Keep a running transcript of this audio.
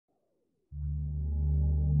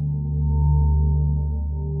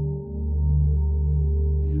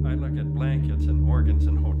instruments and organs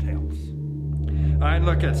in hotels. I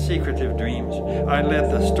look at secretive dreams. I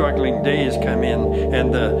let the struggling days come in,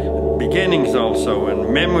 and the beginnings also,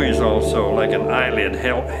 and memories also, like an eyelid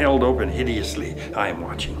held open hideously. I am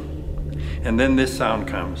watching. And then this sound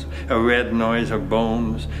comes, a red noise of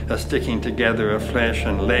bones, a sticking together of flesh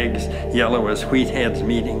and legs, yellow as wheat heads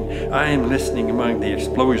meeting. I am listening among the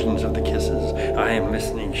explosions of the kisses. I am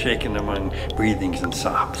listening, shaken among breathings and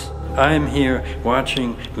sobs. I am here,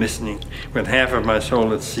 watching, listening, with half of my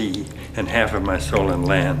soul at sea and half of my soul in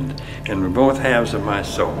land. And with both halves of my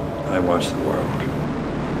soul, I watch the world.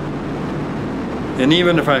 And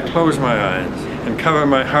even if I close my eyes and cover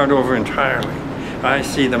my heart over entirely, I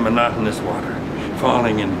see the monotonous water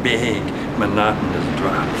falling in big, monotonous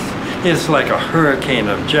drops. It's like a hurricane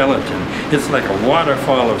of gelatin. It's like a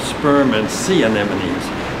waterfall of sperm and sea anemones.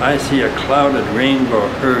 I see a clouded rainbow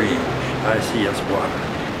hurrying. I see its water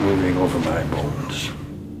moving over my bones.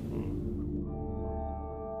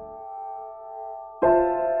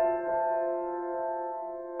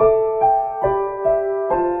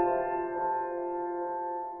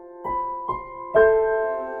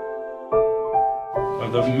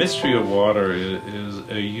 The mystery of water is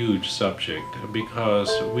a huge subject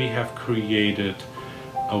because we have created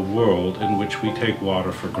a world in which we take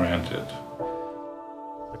water for granted.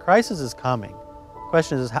 The crisis is coming. The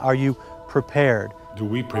question is, are you prepared? Do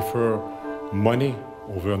we prefer money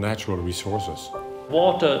over natural resources?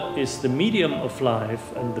 Water is the medium of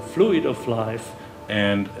life and the fluid of life.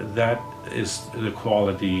 And that is the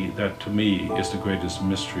quality that, to me, is the greatest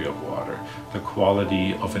mystery of water, the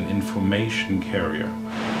quality of an information carrier.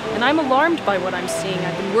 And I'm alarmed by what I'm seeing.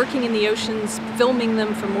 I've been working in the oceans, filming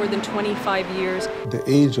them for more than 25 years. The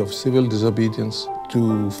age of civil disobedience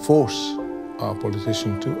to force our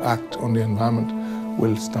politicians to act on the environment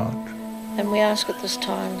will start. And we ask at this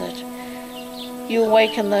time that you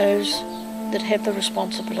awaken those that have the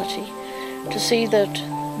responsibility to see that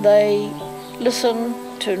they listen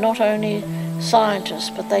to not only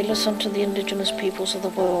scientists, but they listen to the indigenous peoples of the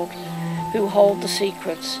world who hold the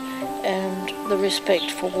secrets and the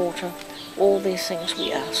respect for water. All these things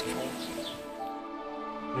we ask for.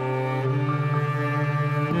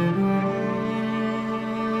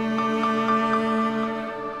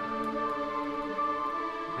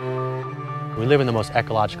 We live in the most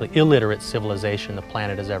ecologically illiterate civilization the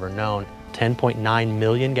planet has ever known. 10.9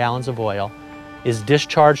 million gallons of oil is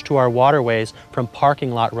discharged to our waterways from parking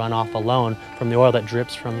lot runoff alone from the oil that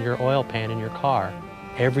drips from your oil pan in your car.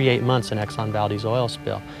 Every 8 months, an Exxon Valdez oil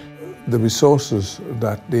spill. The resources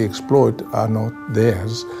that they exploit are not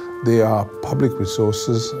theirs. They are public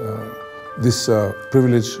resources. This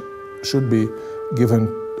privilege should be given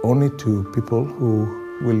only to people who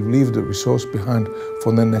will leave the resource behind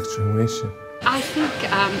for the next generation. I think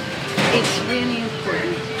it's really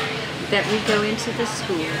important that we go into the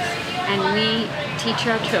schools and we teach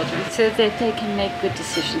our children so that they can make good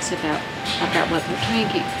decisions about what they're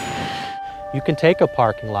drinking. You can take a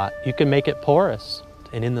parking lot, you can make it porous,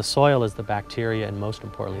 and in the soil is the bacteria and most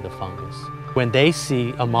importantly the fungus. When they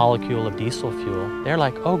see a molecule of diesel fuel, they're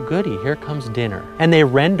like, oh goody, here comes dinner. And they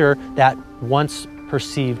render that once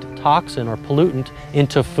perceived toxin or pollutant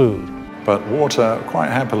into food. But water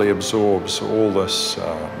quite happily absorbs all this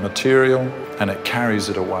material and it carries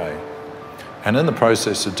it away. And in the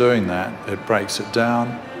process of doing that, it breaks it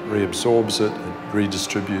down, reabsorbs it, it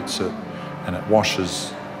redistributes it, and it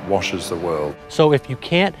washes the world. So if you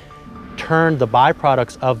can't turn the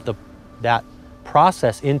byproducts of that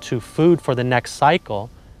process into food for the next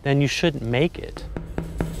cycle, then you shouldn't make it.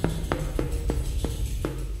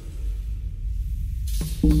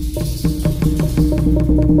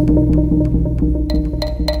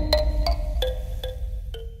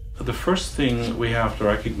 The first thing we have to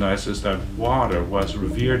recognize is that water was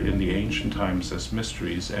revered in the ancient times as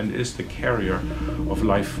mysteries and is the carrier of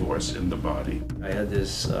life force in the body. I had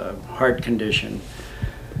this heart condition,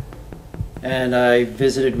 and I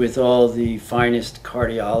visited with all the finest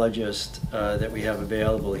cardiologists that we have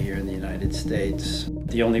available here in the United States.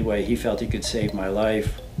 The only way he felt he could save my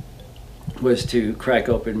life was to crack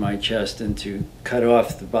open my chest and to cut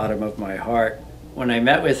off the bottom of my heart. When I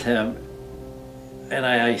met with him, and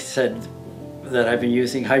I said that I've been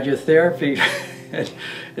using hydrotherapy and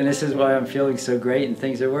this is why I'm feeling so great and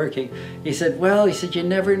things are working. He said, well, you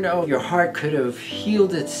never know. Your heart could have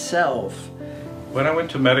healed itself. When I went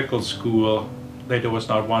to medical school, there was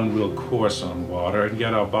not one real course on water, and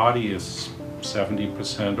yet our body is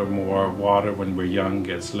 70% or more water when we're young,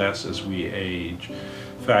 gets less as we age.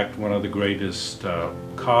 In fact, one of the greatest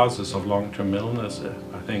causes of long-term illness,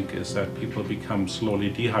 I think, is that people become slowly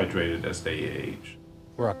dehydrated as they age.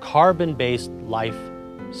 We're a carbon-based life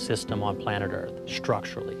system on planet Earth,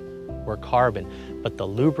 structurally. We're carbon, but the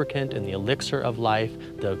lubricant and the elixir of life,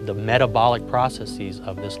 the metabolic processes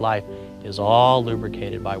of this life is all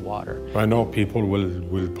lubricated by water. I know people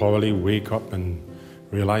will probably wake up and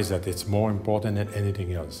realize that it's more important than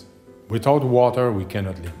anything else. Without water, we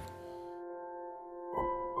cannot live.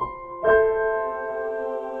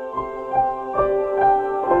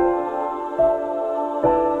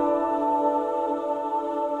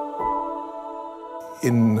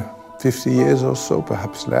 In 50 years or so,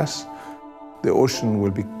 perhaps less, the ocean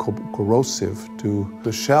will be corrosive to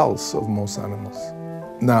the shells of most animals.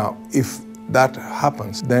 Now, if that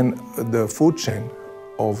happens, then the food chain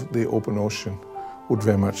of the open ocean would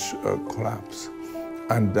very much collapse.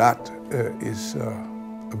 And that is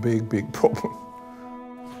a big, big problem.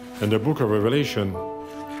 And the book of Revelation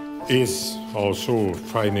is also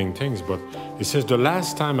frightening things, but it says the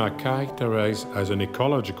last time are characterized as an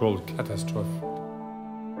ecological catastrophe.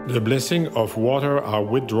 The blessing of water are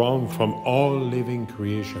withdrawn from all living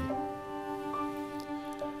creation.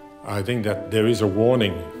 I think that there is a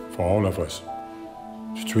warning for all of us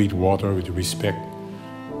to treat water with respect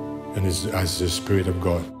and as the Spirit of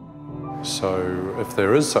God. So if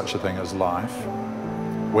there is such a thing as life,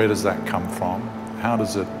 where does that come from? How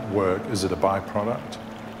does it work? Is it a byproduct,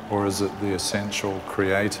 or is it the essential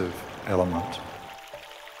creative element?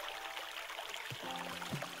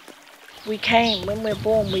 When we're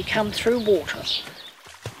born, we come through water.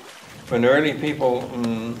 When early people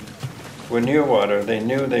were near water, they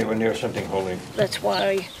knew they were near something holy. That's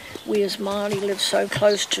why we as Māori live so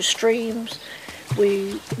close to streams,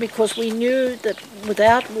 because we knew that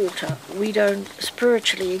without water, we don't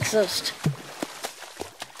spiritually exist.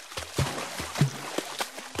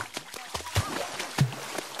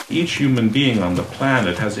 Each human being on the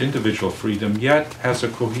planet has individual freedom, yet has a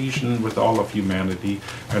cohesion with all of humanity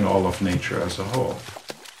and all of nature as a whole.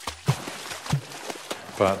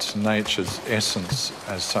 But nature's essence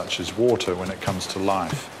as such is water when it comes to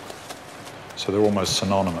life. So they're almost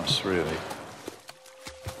synonymous, really.